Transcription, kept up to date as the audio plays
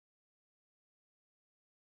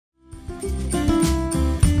In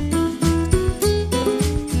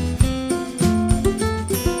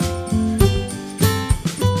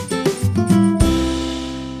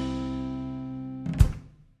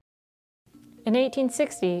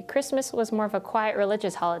 1860, Christmas was more of a quiet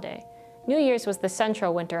religious holiday. New Year's was the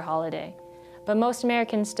central winter holiday, but most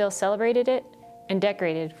Americans still celebrated it and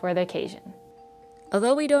decorated for the occasion.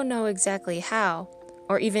 Although we don't know exactly how,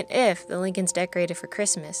 or even if the Lincolns decorated for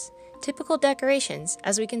Christmas, typical decorations,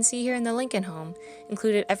 as we can see here in the Lincoln home,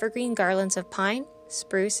 included evergreen garlands of pine,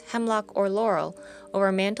 spruce, hemlock, or laurel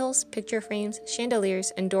over mantels, picture frames,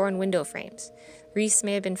 chandeliers, and door and window frames. Wreaths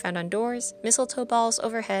may have been found on doors, mistletoe balls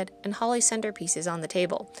overhead, and holly centerpieces on the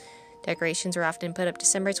table. Decorations were often put up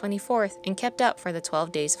December 24th and kept up for the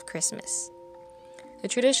 12 days of Christmas. The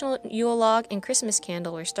traditional Yule log and Christmas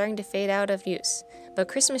candle were starting to fade out of use, but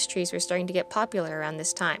Christmas trees were starting to get popular around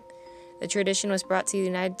this time. The tradition was brought to the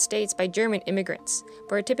United States by German immigrants,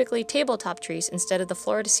 but were typically tabletop trees instead of the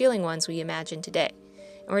floor-to-ceiling ones we imagine today,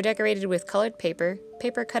 and were decorated with colored paper,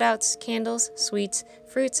 paper cutouts, candles, sweets,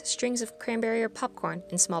 fruits, strings of cranberry or popcorn,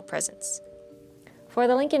 and small presents. For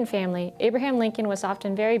the Lincoln family, Abraham Lincoln was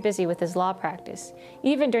often very busy with his law practice,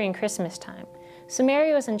 even during Christmas time, so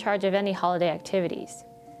Mary was in charge of any holiday activities.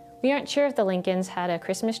 We aren't sure if the Lincolns had a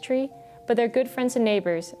Christmas tree, but their good friends and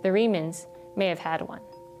neighbors, the Remans, may have had one.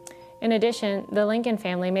 In addition, the Lincoln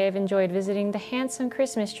family may have enjoyed visiting the handsome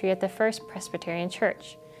Christmas tree at the First Presbyterian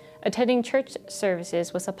Church. Attending church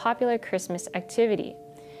services was a popular Christmas activity,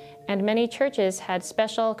 and many churches had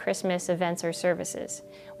special Christmas events or services,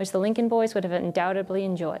 which the Lincoln boys would have undoubtedly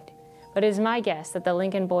enjoyed. But it is my guess that the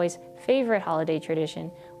Lincoln boys' favorite holiday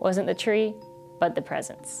tradition wasn't the tree, but the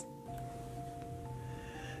presents.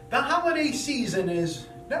 The holiday season is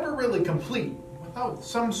never really complete without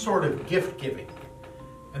some sort of gift giving,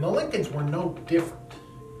 and the Lincolns were no different.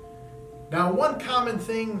 Now, one common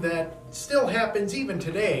thing that still happens even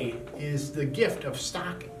today is the gift of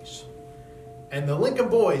stockings. And the Lincoln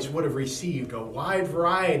boys would have received a wide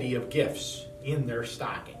variety of gifts in their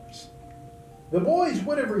stockings. The boys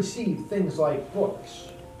would have received things like books,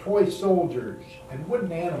 toy soldiers, and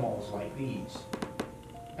wooden animals like these.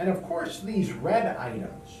 And of course, these red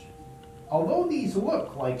items. Although these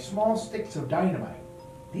look like small sticks of dynamite,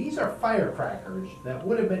 these are firecrackers that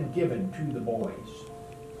would have been given to the boys.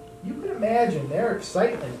 You can imagine their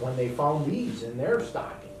excitement when they found these in their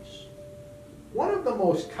stockings. One of the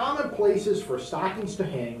most common places for stockings to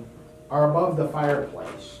hang are above the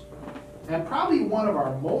fireplace. And probably one of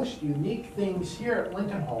our most unique things here at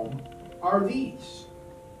Lincoln Home are these.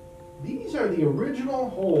 These are the original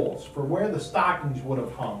holes for where the stockings would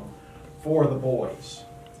have hung for the boys.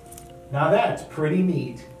 Now that's pretty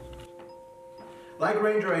neat. Like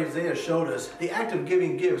Ranger Isaiah showed us, the act of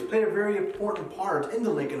giving gifts played a very important part in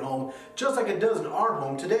the Lincoln home, just like it does in our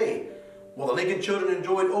home today. While the Lincoln children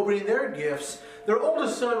enjoyed opening their gifts, their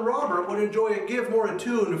oldest son Robert would enjoy a gift more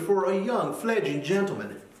attuned for a young fledgling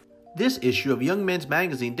gentleman. This issue of Young Men's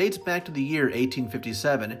Magazine dates back to the year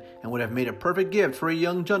 1857 and would have made a perfect gift for a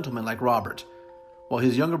young gentleman like Robert. While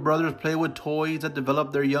his younger brothers play with toys that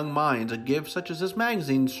develop their young minds, a gift such as this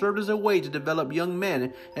magazine served as a way to develop young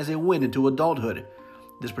men as they went into adulthood.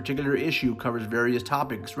 This particular issue covers various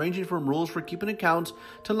topics, ranging from rules for keeping accounts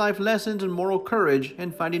to life lessons and moral courage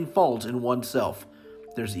and finding faults in oneself.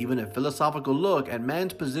 There's even a philosophical look at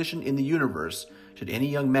man's position in the universe, should any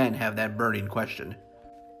young man have that burning question.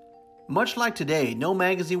 Much like today, no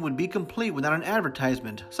magazine would be complete without an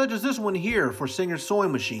advertisement, such as this one here for Singer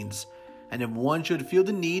sewing machines. And if one should feel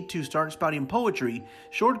the need to start spouting poetry,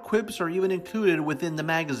 short quips are even included within the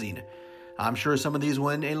magazine. I'm sure some of these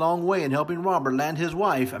went a long way in helping Robert land his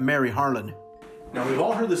wife, Mary Harlan. Now, we've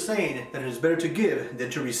all heard the saying that it is better to give than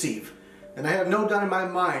to receive. And I have no doubt in my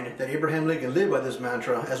mind that Abraham Lincoln lived by this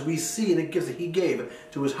mantra, as we see in the gifts that he gave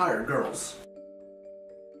to his hired girls.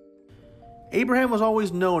 Abraham was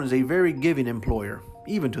always known as a very giving employer,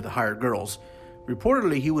 even to the hired girls.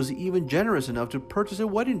 Reportedly, he was even generous enough to purchase a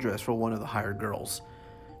wedding dress for one of the hired girls.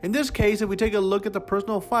 In this case, if we take a look at the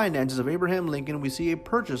personal finances of Abraham Lincoln, we see a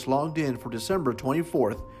purchase logged in for December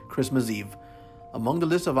 24th, Christmas Eve. Among the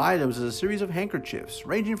list of items is a series of handkerchiefs,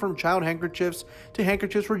 ranging from child handkerchiefs to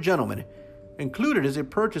handkerchiefs for gentlemen. Included is a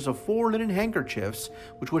purchase of 4 linen handkerchiefs,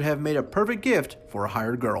 which would have made a perfect gift for a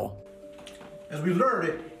hired girl. As we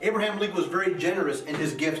learned, Abraham Lincoln was very generous in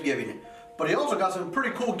his gift giving, but he also got some pretty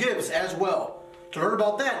cool gifts as well. To learn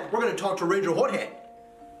about that, we're going to talk to Ranger Hothead.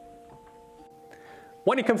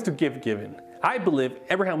 When it comes to gift giving, I believe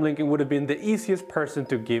Abraham Lincoln would have been the easiest person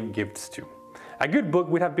to give gifts to. A good book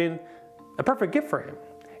would have been a perfect gift for him.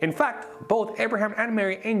 In fact, both Abraham and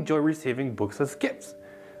Mary enjoy receiving books as gifts.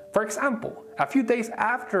 For example, a few days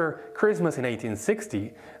after Christmas in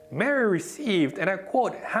 1860, Mary received, and I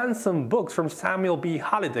quote, handsome books from Samuel B.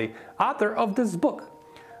 Holliday, author of this book,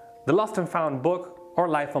 The Lost and Found Book, or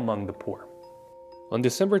Life Among the Poor. On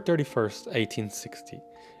December 31st, 1860,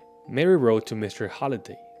 Mary wrote to Mr.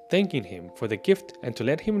 Holliday, thanking him for the gift and to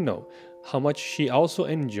let him know how much she also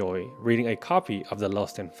enjoyed reading a copy of The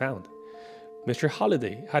Lost and Found. Mr.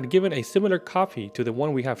 Holliday had given a similar copy to the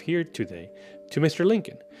one we have here today to Mr.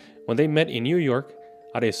 Lincoln when they met in New York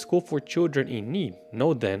at a school for children in need,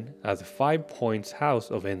 known then as the 5 Points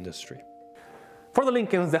House of Industry. For the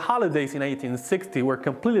Lincolns, the holidays in 1860 were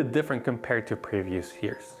completely different compared to previous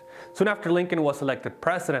years. Soon after Lincoln was elected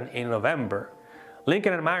president in November,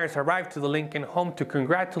 Lincoln admirers arrived to the Lincoln home to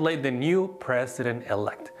congratulate the new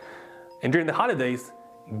president-elect. And during the holidays,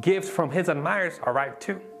 gifts from his admirers arrived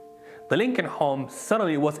too. The Lincoln home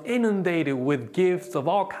suddenly was inundated with gifts of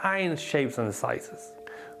all kinds, shapes, and sizes.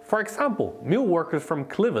 For example, mill workers from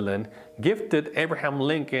Cleveland gifted Abraham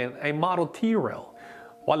Lincoln a Model T rail,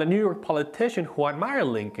 while a New York politician who admired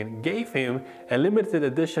Lincoln gave him a limited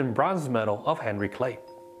edition bronze medal of Henry Clay.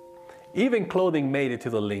 Even clothing made it to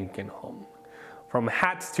the Lincoln home. From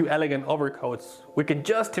hats to elegant overcoats, we can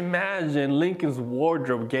just imagine Lincoln's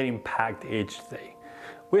wardrobe getting packed each day.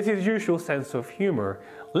 With his usual sense of humor,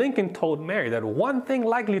 Lincoln told Mary that one thing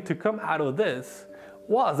likely to come out of this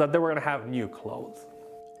was that they were going to have new clothes.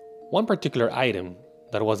 One particular item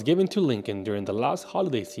that was given to Lincoln during the last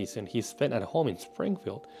holiday season he spent at home in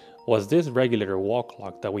Springfield was this regulator wall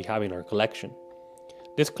clock that we have in our collection.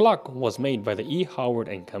 This clock was made by the E. Howard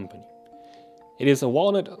 & Company. It is a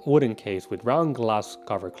walnut wooden case with round glass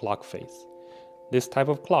covered clock face. This type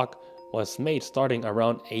of clock was made starting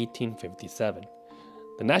around 1857.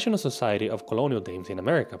 The National Society of Colonial Dames in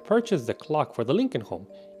America purchased the clock for the Lincoln home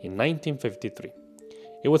in 1953.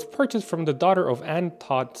 It was purchased from the daughter of Anne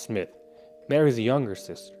Todd Smith, Mary's younger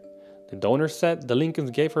sister. The donor said the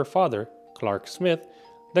Lincolns gave her father, Clark Smith,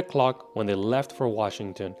 the clock when they left for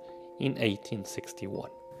Washington in 1861.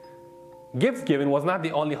 Gift giving was not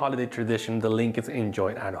the only holiday tradition the Lincolns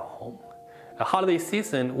enjoyed at home. A holiday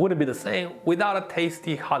season wouldn't be the same without a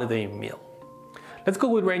tasty holiday meal. Let's go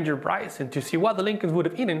with Ranger Bryson to see what the Lincolns would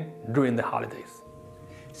have eaten during the holidays.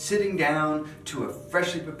 Sitting down to a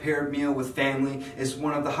freshly prepared meal with family is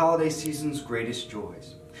one of the holiday season's greatest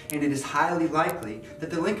joys, and it is highly likely that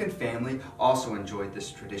the Lincoln family also enjoyed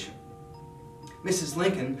this tradition. Mrs.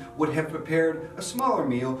 Lincoln would have prepared a smaller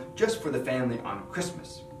meal just for the family on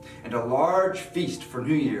Christmas, and a large feast for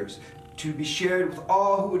New Year's to be shared with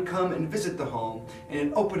all who would come and visit the home in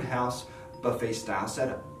an open house buffet-style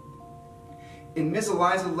setup. In Ms.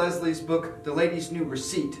 Eliza Leslie's book, The Lady's New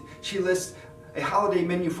Receipt, she lists a holiday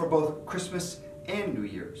menu for both Christmas and New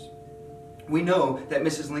Year's. We know that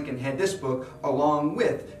Mrs. Lincoln had this book along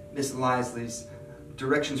with Ms. Leslie's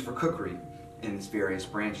directions for cookery in its various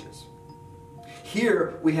branches.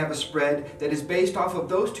 Here we have a spread that is based off of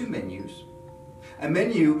those two menus, a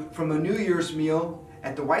menu from a New Year's meal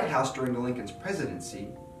at the White House during the Lincoln's presidency,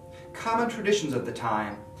 common traditions of the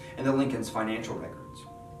time, and the Lincoln's financial records.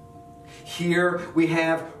 Here we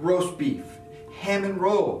have roast beef, ham and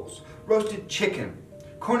rolls, roasted chicken,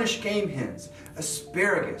 Cornish game hens,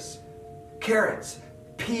 asparagus, carrots,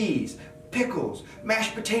 peas, pickles,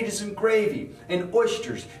 mashed potatoes and gravy, and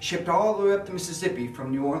oysters shipped all the way up the Mississippi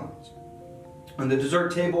from New Orleans. On the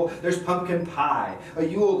dessert table, there's pumpkin pie, a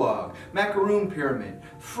Yule log, macaroon pyramid,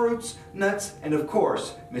 fruits, nuts, and of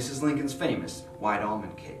course, Mrs. Lincoln's famous white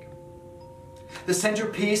almond cake. The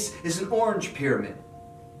centerpiece is an orange pyramid.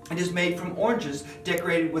 It is made from oranges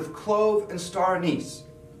decorated with clove and star anise,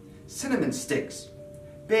 cinnamon sticks,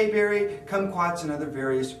 bayberry, kumquats, and other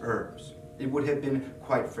various herbs. It would have been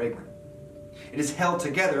quite fragrant. It is held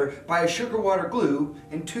together by a sugar water glue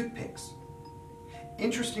and toothpicks.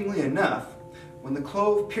 Interestingly enough, when the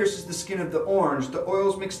clove pierces the skin of the orange, the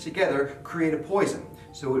oils mixed together create a poison,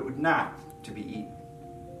 so it would not to be eaten.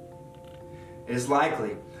 It is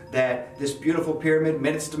likely that this beautiful pyramid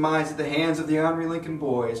met its demise at the hands of the Henry Lincoln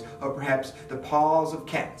boys, or perhaps the paws of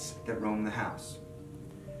cats that roamed the house.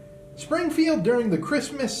 Springfield during the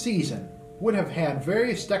Christmas season would have had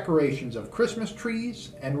various decorations of Christmas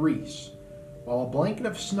trees and wreaths, while a blanket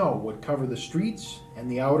of snow would cover the streets and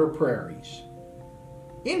the outer prairies.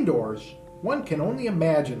 Indoors, one can only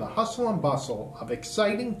imagine the hustle and bustle of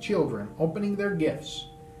exciting children opening their gifts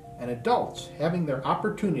and adults having their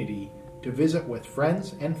opportunity to visit with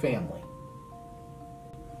friends and family.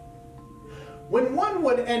 When one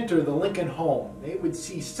would enter the Lincoln home, they would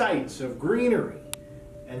see sights of greenery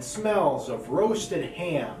and smells of roasted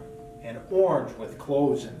ham and orange with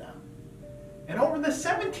cloves in them. And over the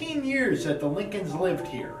 17 years that the Lincolns lived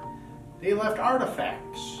here, they left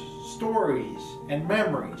artifacts, stories, and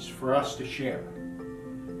memories for us to share.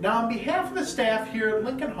 Now, on behalf of the staff here at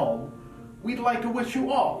Lincoln Home, we'd like to wish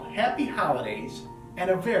you all happy holidays and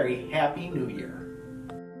a very happy new year.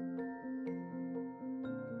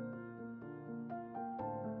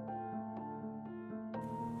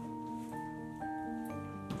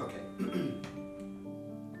 Okay.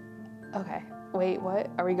 Okay. Wait, what?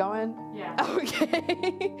 Are we going? Yeah.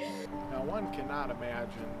 Okay. Now, one cannot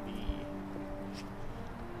imagine the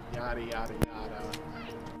yada yada yada.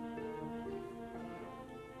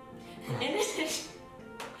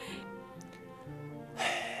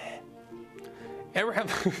 Ever have?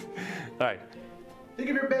 All right. Think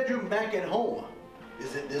of your bedroom back at home.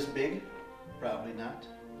 Is it this big? Probably not.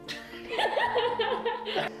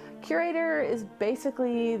 Curator is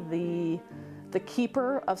basically the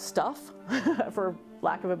keeper of stuff, for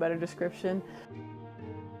lack of a better description.